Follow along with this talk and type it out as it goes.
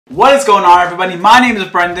What is going on, everybody? My name is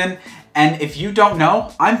Brendon, and if you don't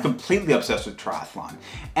know, I'm completely obsessed with triathlon.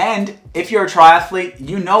 And if you're a triathlete,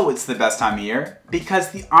 you know it's the best time of year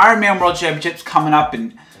because the IRONMAN World Championships coming up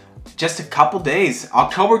in just a couple days.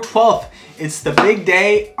 October 12th, it's the big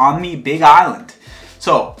day on the Big Island.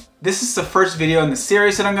 So this is the first video in the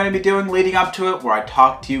series that I'm going to be doing leading up to it, where I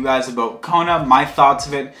talk to you guys about Kona, my thoughts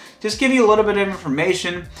of it, just give you a little bit of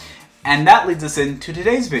information, and that leads us into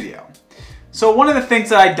today's video. So one of the things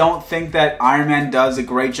that I don't think that Ironman does a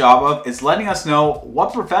great job of is letting us know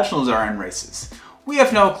what professionals are in races. We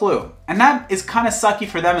have no clue. And that is kind of sucky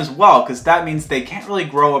for them as well, because that means they can't really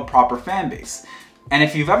grow a proper fan base. And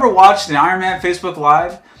if you've ever watched an Ironman Facebook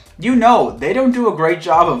Live, you know they don't do a great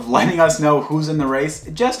job of letting us know who's in the race,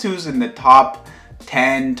 just who's in the top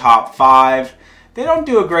 10, top 5. They don't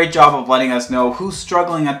do a great job of letting us know who's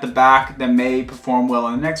struggling at the back that may perform well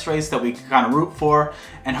in the next race that we can kind of root for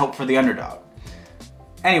and hope for the underdog.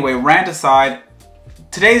 Anyway, rant aside,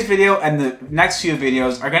 today's video and the next few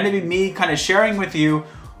videos are going to be me kind of sharing with you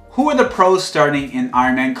who are the pros starting in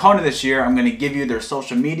Ironman Kona this year. I'm going to give you their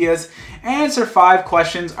social medias, answer 5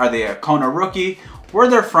 questions. Are they a KONA rookie? Where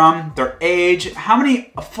they're from, their age, how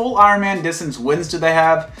many full Ironman distance wins do they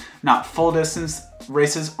have? Not full distance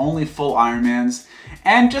races, only full Ironmans.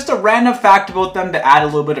 And just a random fact about them to add a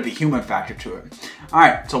little bit of a human factor to it.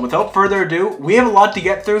 Alright, so without further ado, we have a lot to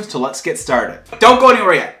get through, so let's get started. Don't go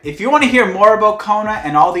anywhere yet. If you want to hear more about Kona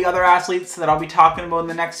and all the other athletes that I'll be talking about in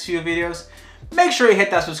the next few videos, make sure you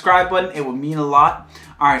hit that subscribe button, it would mean a lot.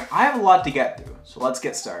 Alright, I have a lot to get through, so let's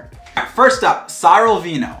get started. First up, Cyril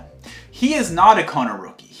Vino. He is not a KONA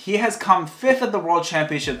rookie. He has come 5th at the World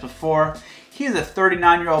Championships before. He is a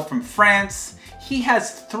 39-year-old from France. He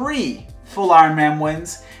has 3 full Ironman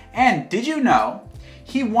wins. And did you know,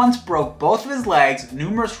 he once broke both of his legs,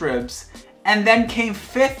 numerous ribs, and then came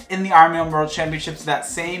 5th in the Ironman World Championships that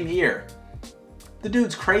same year. The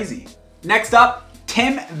dude's crazy. Next up,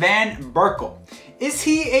 Tim Van Berkel. Is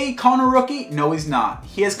he a KONA rookie? No, he's not.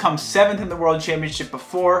 He has come 7th in the World Championship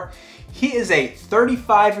before. He is a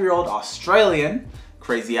 35-year-old Australian,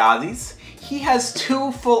 crazy Aussies. He has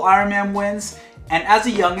 2 full Ironman wins, and as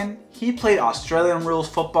a youngin', he played Australian rules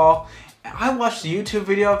football. I watched a YouTube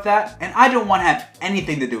video of that, and I don't want to have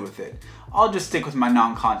anything to do with it. I'll just stick with my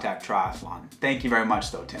non-contact triathlon. Thank you very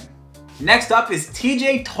much though, Tim. Next up is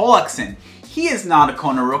TJ Tollefson. He is not a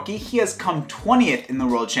KONA rookie. He has come 20th in the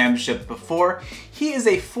World Championships before. He is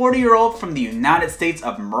a 40-year-old from the United States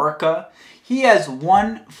of America. He has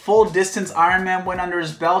 1 full distance Ironman win under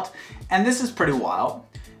his belt, and this is pretty wild.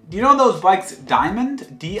 Do you know those bikes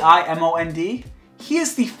Diamond? D-I-M-O-N-D? He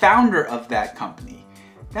is the founder of that company.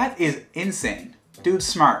 That is insane. Dude's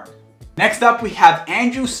smart. Next up, we have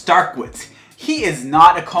Andrew Starkwitz. He is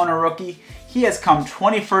not a KONA rookie. He has come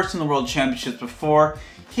 21st in the World Championships before.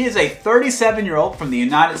 He is a 37-year-old from the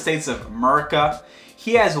United States of America.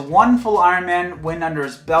 He has 1 full Ironman win under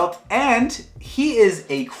his belt, and he is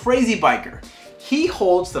a crazy biker. He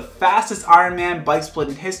holds the fastest Ironman bike split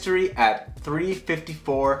in history at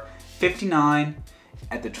 3:54.59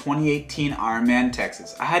 at the 2018 Ironman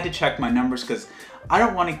Texas. I had to check my numbers because I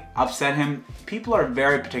don't want to upset him. People are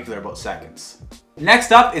very particular about seconds.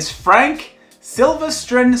 Next up is Frank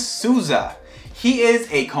Silvestrin Souza. He is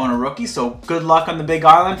a KONA rookie, so good luck on the Big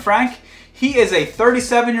Island, Frank. He is a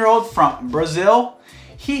 37-year-old from Brazil.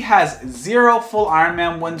 He has 0 full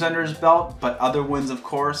Ironman wins under his belt, but other wins, of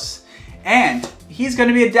course. And he's going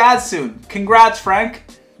to be a dad soon. Congrats, Frank.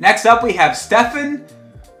 Next up, we have Stefan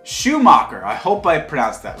Schumacher. I hope I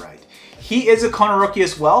pronounced that right. He is a KONA rookie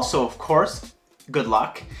as well, so of course, good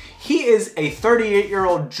luck. He is a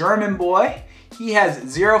 38-year-old German boy. He has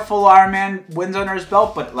 0 full Ironman wins under his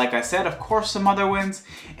belt, but like I said, of course, some other wins.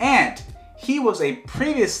 And he was a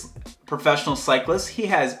previous professional cyclist. He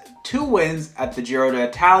has 2 wins at the Giro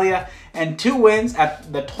d'Italia and 2 wins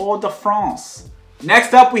at the Tour de France.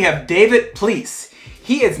 Next up, we have David Pleece.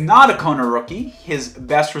 He is not a KONA rookie. His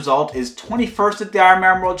best result is 21st at the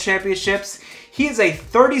Ironman World Championships. He is a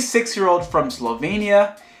 36-year-old from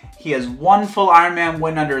Slovenia. He has 1 full Ironman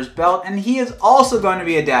win under his belt, and he is also going to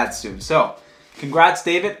be a dad soon. So, congrats,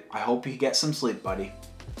 David. I hope you get some sleep, buddy.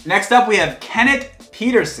 Next up, we have Kenneth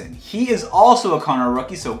Peterson. He is also a KONA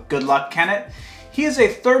rookie, so good luck, Kenneth. He is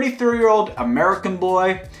a 33-year-old American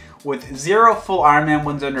boy with 0 full Ironman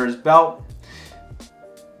wins under his belt.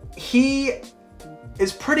 He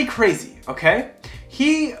is pretty crazy, okay?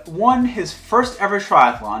 He won his first ever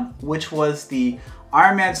triathlon, which was the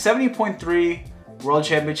Ironman 70.3 World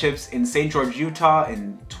Championships in St. George, Utah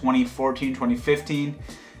in 2014, 2015.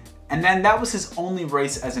 And then that was his only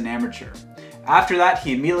race as an amateur. After that,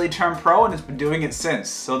 he immediately turned pro and has been doing it since.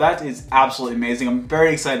 So that is absolutely amazing. I'm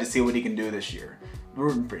very excited to see what he can do this year.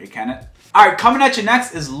 Rooting for you, Kenneth. All right, coming at you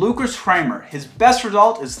next is Lucas Kramer. His best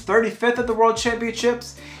result is 35th at the World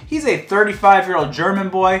Championships. He's a 35-year-old German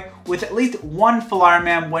boy with at least one full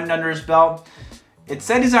Ironman win under his belt. It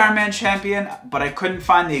said he's Ironman champion, but I couldn't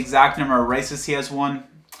find the exact number of races he has won.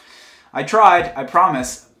 I tried, I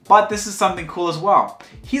promise, but this is something cool as well.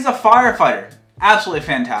 He's a firefighter. Absolutely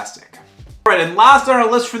fantastic. All right, and last on our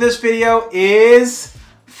list for this video is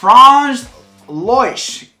Franz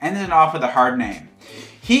Leusch, ending it off with a hard name.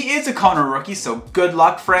 He is a KONA rookie, so good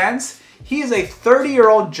luck, Franz. He is a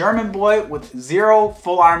 30-year-old German boy with 0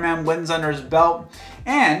 full Ironman wins under his belt,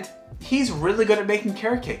 and he's really good at making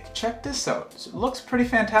carrot cake. Check this out. It looks pretty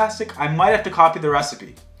fantastic. I might have to copy the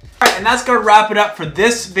recipe. All right, and that's gonna wrap it up for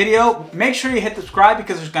this video. Make sure you hit subscribe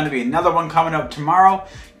because there's gonna be another one coming up tomorrow.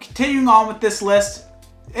 Continuing on with this list,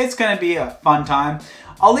 it's gonna be a fun time.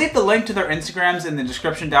 I'll leave the link to their Instagrams in the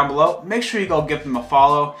description down below. Make sure you go give them a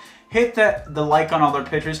follow. Hit the like on all their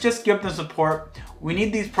pictures. Just give them support. We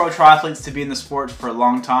need these pro triathletes to be in the sport for a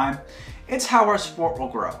long time. It's how our sport will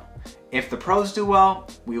grow. If the pros do well,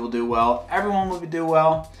 we will do well. Everyone will do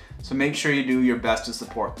well. So make sure you do your best to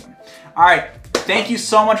support them. All right, thank you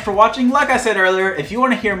so much for watching. Like I said earlier, if you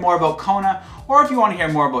want to hear more about Kona, or if you want to hear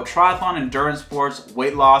more about triathlon, endurance sports,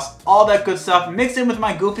 weight loss, all that good stuff mixed in with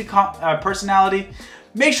my goofy personality,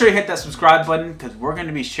 make sure you hit that subscribe button because we're going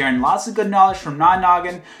to be sharing lots of good knowledge from my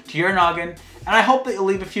noggin to your noggin. And I hope that you'll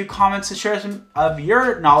leave a few comments to share some of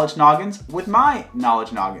your knowledge noggins with my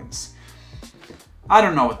knowledge noggins. I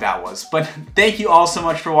don't know what that was, but thank you all so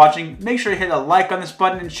much for watching. Make sure you hit a like on this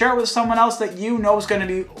button and share it with someone else that you know is going to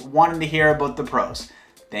be wanting to hear about the pros.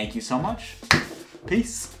 Thank you so much.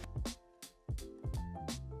 Peace.